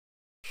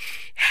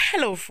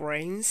Hello,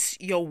 friends.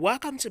 You're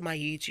welcome to my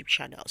YouTube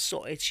channel.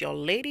 So, it's your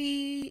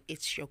lady,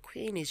 it's your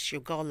queen, it's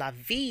your girl La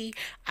V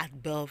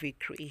at Belvy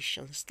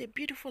Creations, the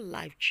beautiful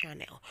live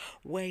channel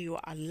where you're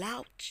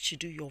allowed to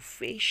do your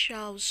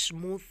facials,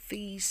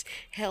 smoothies,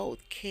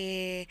 health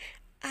care,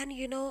 and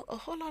a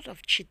whole lot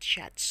of chit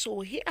chat. So,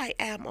 here I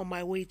am on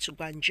my way to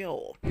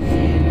Guangzhou.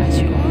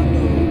 As you all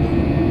know,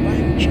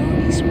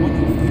 Guangzhou is one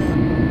of the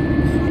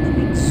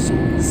economic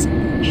zones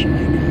in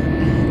China,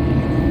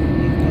 and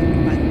we've got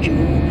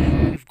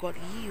Guangzhou, we've got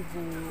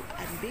Yiwu,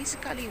 and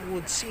basically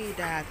would say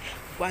that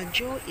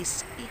Guangzhou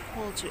is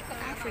equal to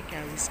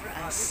Africans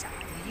as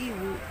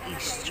Yiwu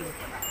is to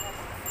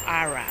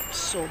Arabs.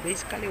 So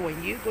basically,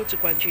 when you go to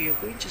Guangzhou, you're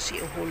going to see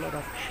a whole lot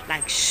of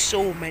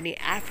so many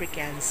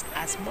Africans.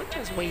 As much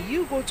as when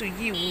you go to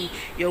Yiwu,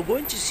 you're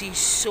going to see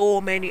so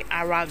many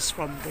Arabs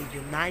from the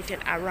United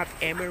Arab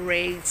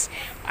Emirates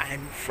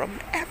and from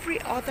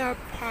every other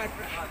part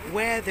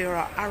where there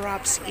are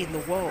Arabs in the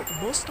world.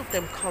 Most of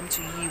them come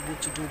to Yiwu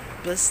to do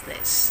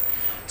business.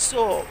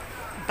 So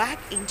back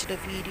into the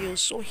video.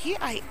 So here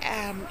I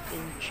am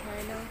in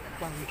China,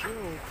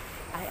 Guangzhou.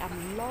 I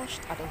am lodged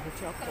at a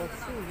hotel called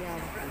Fuyang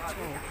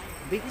Hotel.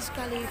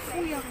 Basically,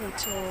 Fuyang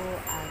Hotel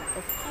and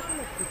a couple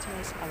of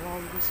hotels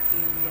around this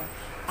area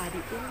are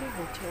the only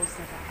hotels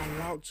that are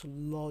allowed to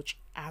lodge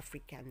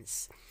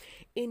Africans.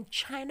 In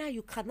China,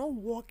 you cannot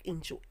walk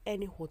into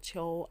any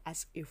hotel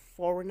as a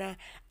foreigner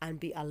and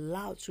be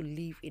allowed to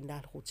live in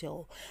that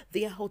hotel.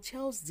 There are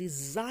hotels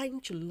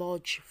designed to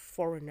lodge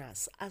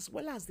foreigners, as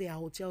well as there are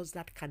hotels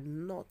that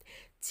cannot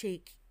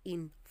take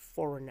in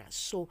foreigners.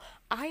 So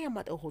I am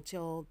at a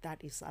hotel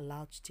that is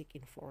allowed to take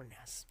in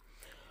foreigners.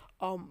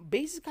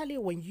 Basically,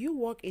 when you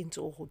walk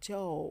into a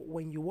hotel,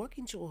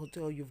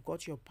 you've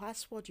got your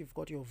passport, you've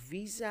got your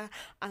visa,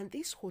 and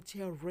this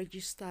hotel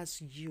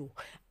registers you.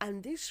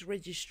 And this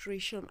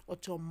registration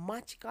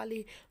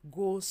automatically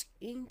goes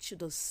into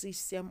the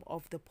system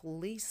of the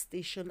police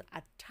station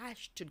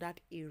attached to that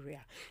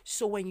area.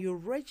 So when you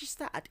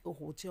register at a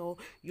hotel,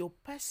 your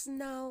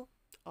personal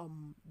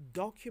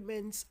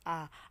documents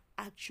are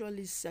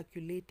actually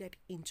circulated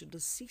into the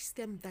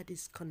system that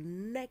is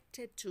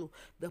connected to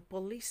the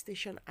police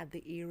station at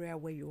the area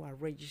where you are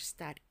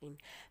registered in.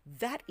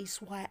 That is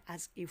why,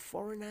 as a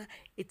foreigner,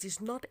 it is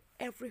not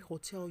every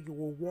hotel you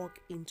will walk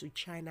into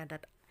China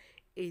that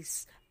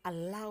is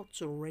allowed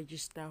to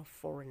register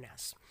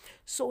foreigners.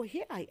 So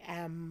here I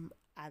am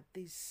at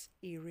this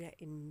area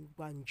in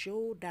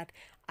Guangzhou that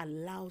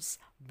allows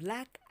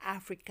black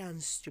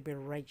Africans to be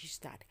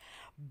registered.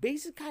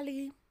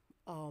 Basically,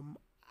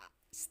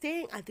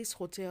 staying at this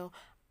hotel,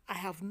 I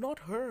have not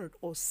heard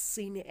or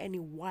seen any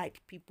white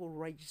people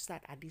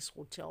registered at this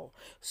hotel.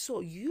 So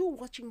you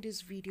watching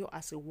this video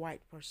as a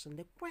white person,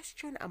 the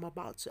question I'm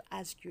about to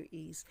ask you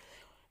is,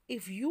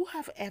 if you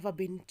have ever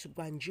been to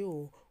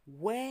Guangzhou,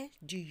 where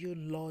do you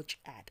lodge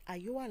at? Are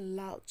you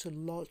allowed to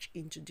lodge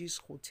into this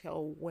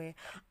hotel where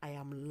I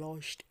am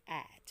lodged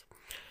at?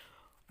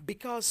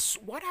 Because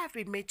what I've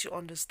been made to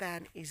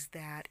understand is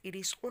that it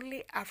is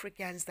only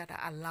Africans that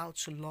are allowed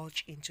to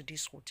lodge into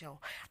this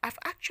hotel. I've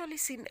actually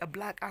seen a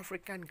black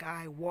African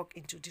guy walk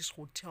into this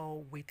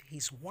hotel with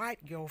his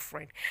white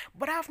girlfriend,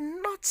 but I've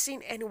not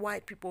seen any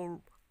white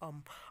people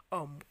um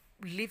um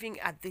living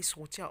at this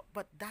hotel.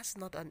 But that's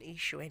not an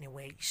issue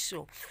anyway.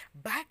 So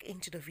back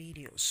into the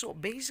video. So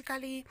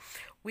basically,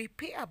 we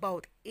pay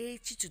about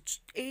 80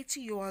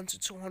 yuan to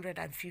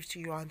 250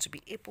 yuan to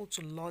be able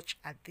to lodge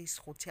at this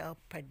hotel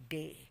per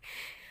day.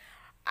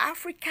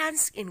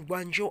 Africans in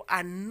Guangzhou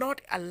are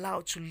not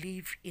allowed to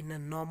live in a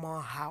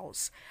normal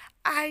house.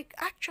 I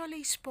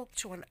actually spoke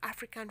to an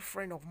African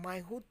friend of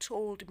mine who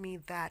told me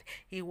that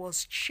he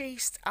was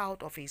chased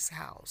out of his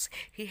house.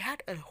 He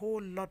had a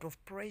whole lot of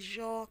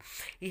pressure.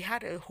 He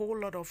had a whole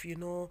lot of,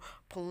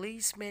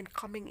 policemen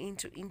coming in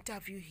to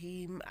interview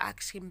him,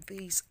 ask him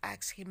this,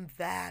 ask him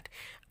that.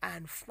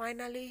 And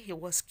finally, he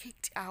was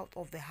kicked out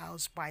of the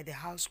house by the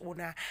house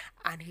owner,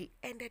 and he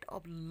ended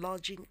up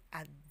lodging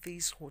at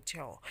this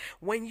hotel.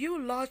 When you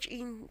lodge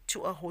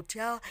into a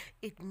hotel,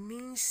 it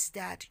means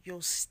that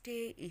your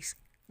stay is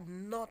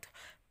not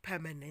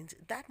permanent.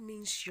 That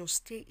means your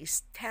stay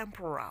is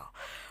temporal,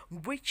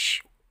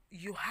 which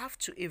you have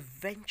to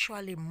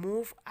eventually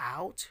move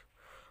out,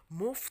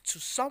 move to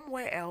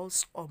somewhere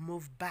else, or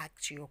move back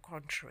to your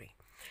country.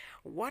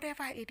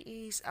 Whatever it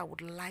is, I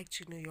would like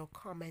to know your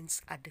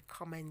comments at the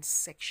comments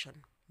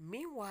section.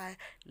 Meanwhile,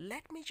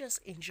 let me just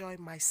enjoy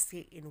my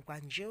stay in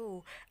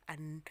Guangzhou,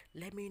 and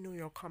let me know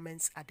your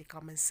comments at the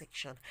comment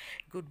section.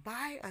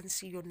 Goodbye, and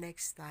see you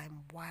next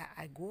time while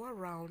I go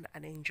around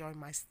and enjoy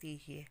my stay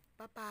here.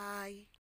 Bye bye.